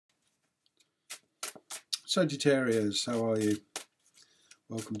Sagittarius, how are you?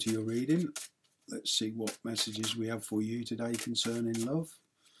 Welcome to your reading. Let's see what messages we have for you today concerning love.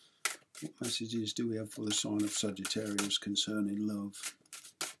 What messages do we have for the sign of Sagittarius concerning love?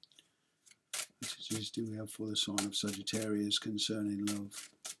 Messages do we have for the sign of Sagittarius concerning love?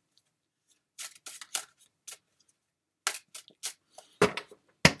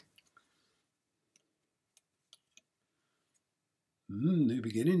 New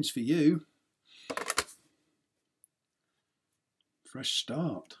beginnings for you. Fresh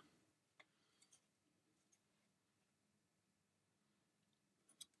start.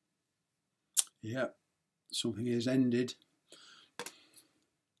 Yeah, something has ended.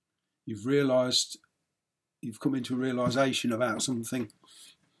 You've realised, you've come into a realisation about something.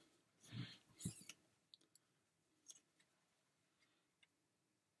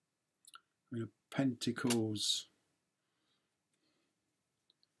 Pentacles.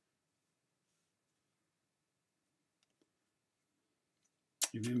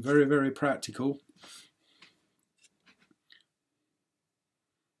 You've been very, very practical.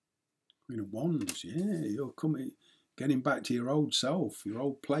 Queen of Wands, yeah, you're getting back to your old self, your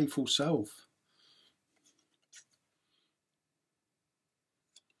old playful self.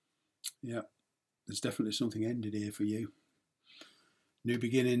 Yeah, there's definitely something ended here for you. New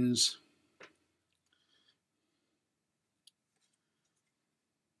beginnings.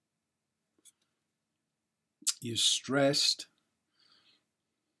 You're stressed.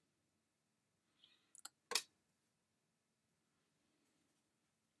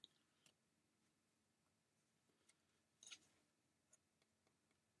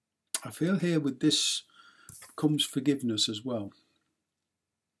 I feel here with this comes forgiveness as well.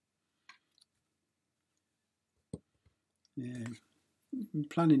 Yeah, you've been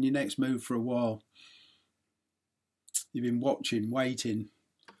planning your next move for a while. You've been watching, waiting.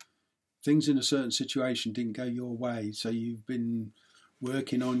 Things in a certain situation didn't go your way, so you've been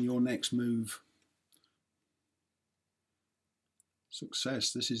working on your next move.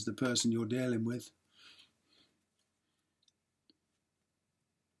 Success, this is the person you're dealing with.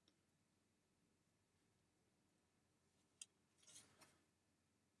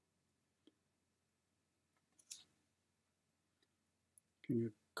 King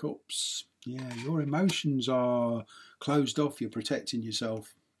of Cups. Yeah, your emotions are closed off. You're protecting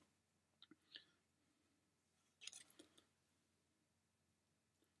yourself.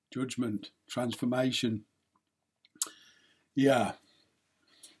 Judgment, transformation. Yeah.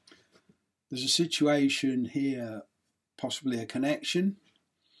 There's a situation here, possibly a connection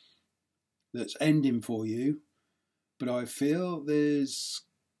that's ending for you, but I feel there's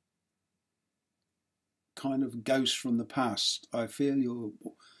kind of ghosts from the past. I feel you're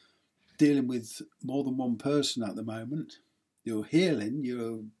dealing with more than one person at the moment. You're healing,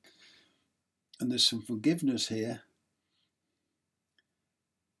 and there's some forgiveness here.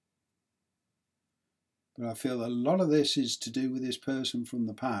 But I feel a lot of this is to do with this person from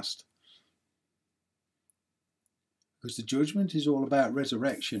the past. Because the judgment is all about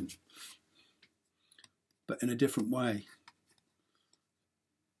resurrection, but in a different way.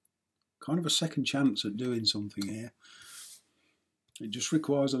 Kind of a second chance at doing something here. It just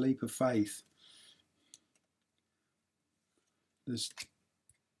requires a leap of faith.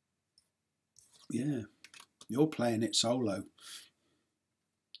 Yeah, you're playing it solo.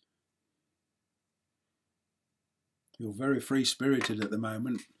 You're very free-spirited at the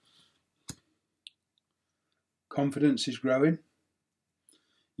moment. Confidence is growing.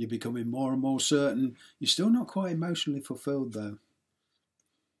 You're becoming more and more certain. You're still not quite emotionally fulfilled though.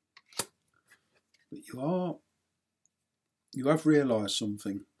 But you have realised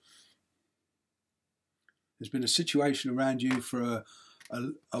something. There's been a situation around you for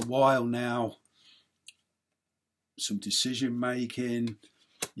a while now. Some decision making.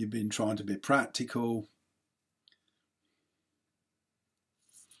 You've been trying to be practical.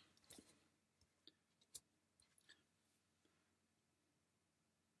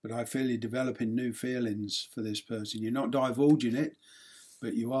 But I feel you're developing new feelings for this person. You're not divulging it,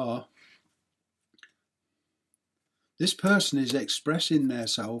 but you are. This person is expressing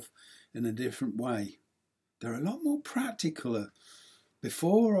themselves in a different way. They're a lot more practical.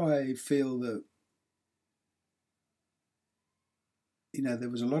 Before, I feel that, you know, there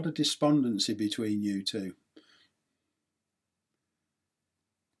was a lot of despondency between you two.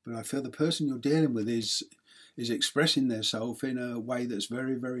 But I feel the person you're dealing with is expressing themselves in a way that's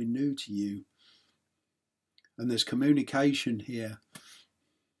very, very new to you. And there's communication here.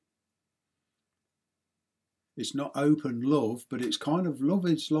 It's not open love, but it's kind of love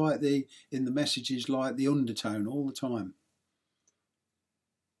is like in the messages like the undertone all the time.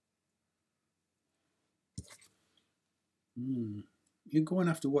 You're going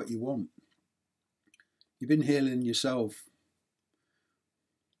after what you want. You've been healing yourself.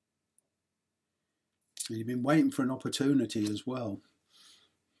 And you've been waiting for an opportunity as well.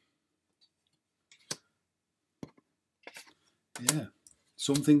 Yeah.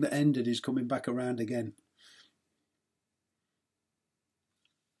 Something that ended is coming back around again.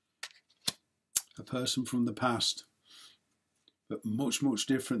 A person from the past. But much, much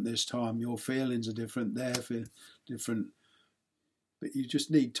different this time. Your feelings are different. They're different. But you just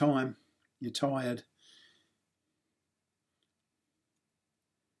need time. You're tired.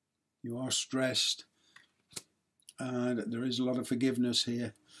 You are stressed. And there is a lot of forgiveness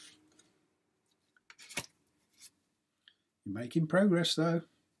here. You're making progress though.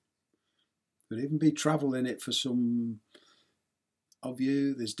 Could even be travel in it for some of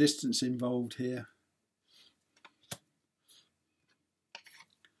you. There's distance involved here.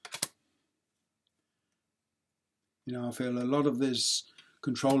 You know, I feel a lot of this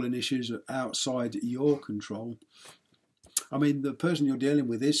controlling issues are outside your control. I mean, the person you're dealing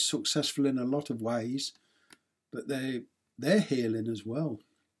with is successful in a lot of ways, but they're healing as well.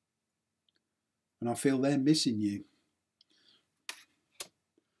 And I feel they're missing you.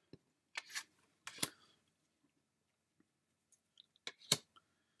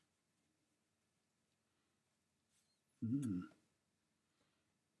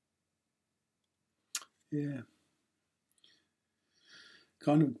 Yeah.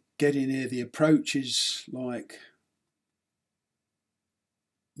 Kind of getting here, the approach is like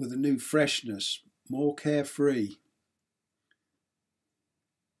with a new freshness, more carefree.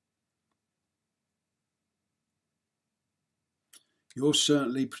 You're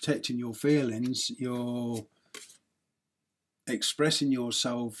certainly protecting your feelings. You're expressing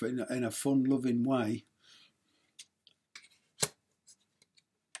yourself in a fun, loving way.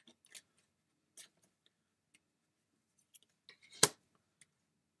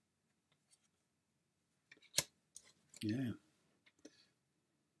 Yeah.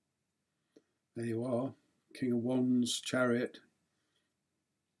 There you are. King of Wands, Chariot.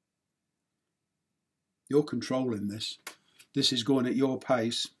 You're controlling this. This is going at your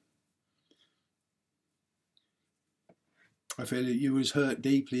pace. I feel that you was hurt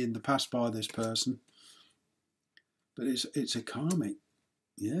deeply in the past by this person. But it's a karmic.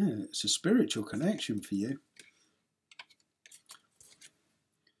 Yeah, it's a spiritual connection for you.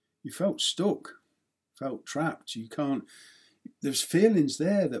 You felt stuck. Felt trapped. You can't. There's feelings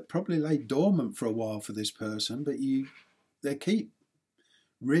there that probably lay dormant for a while for this person, but they keep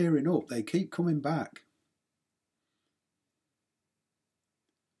rearing up. They keep coming back.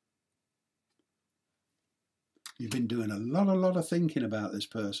 You've been doing a lot of thinking about this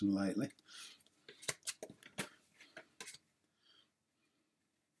person lately.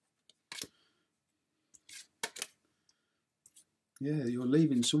 Yeah, you're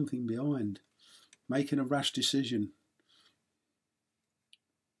leaving something behind. Making a rash decision.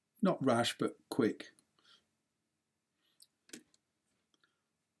 Not rash, but quick.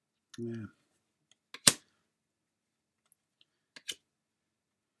 Yeah.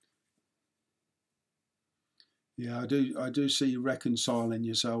 Yeah, I do see you reconciling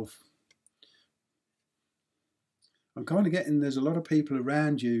yourself. I'm kind of getting there's a lot of people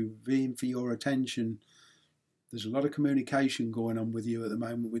around you vying for your attention. There's a lot of communication going on with you at the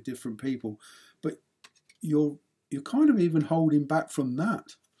moment with different people, but you're kind of even holding back from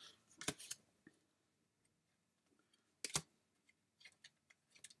that.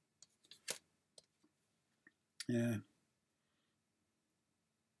 Yeah.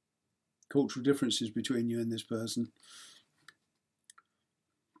 Cultural differences between you and this person.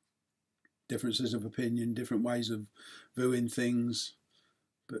 Differences of opinion, different ways of viewing things.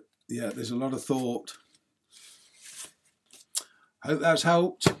 But yeah, there's a lot of thought. Hope that's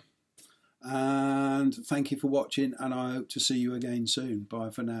helped. And thank you for watching, and I hope to see you again soon.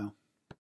 Bye for now.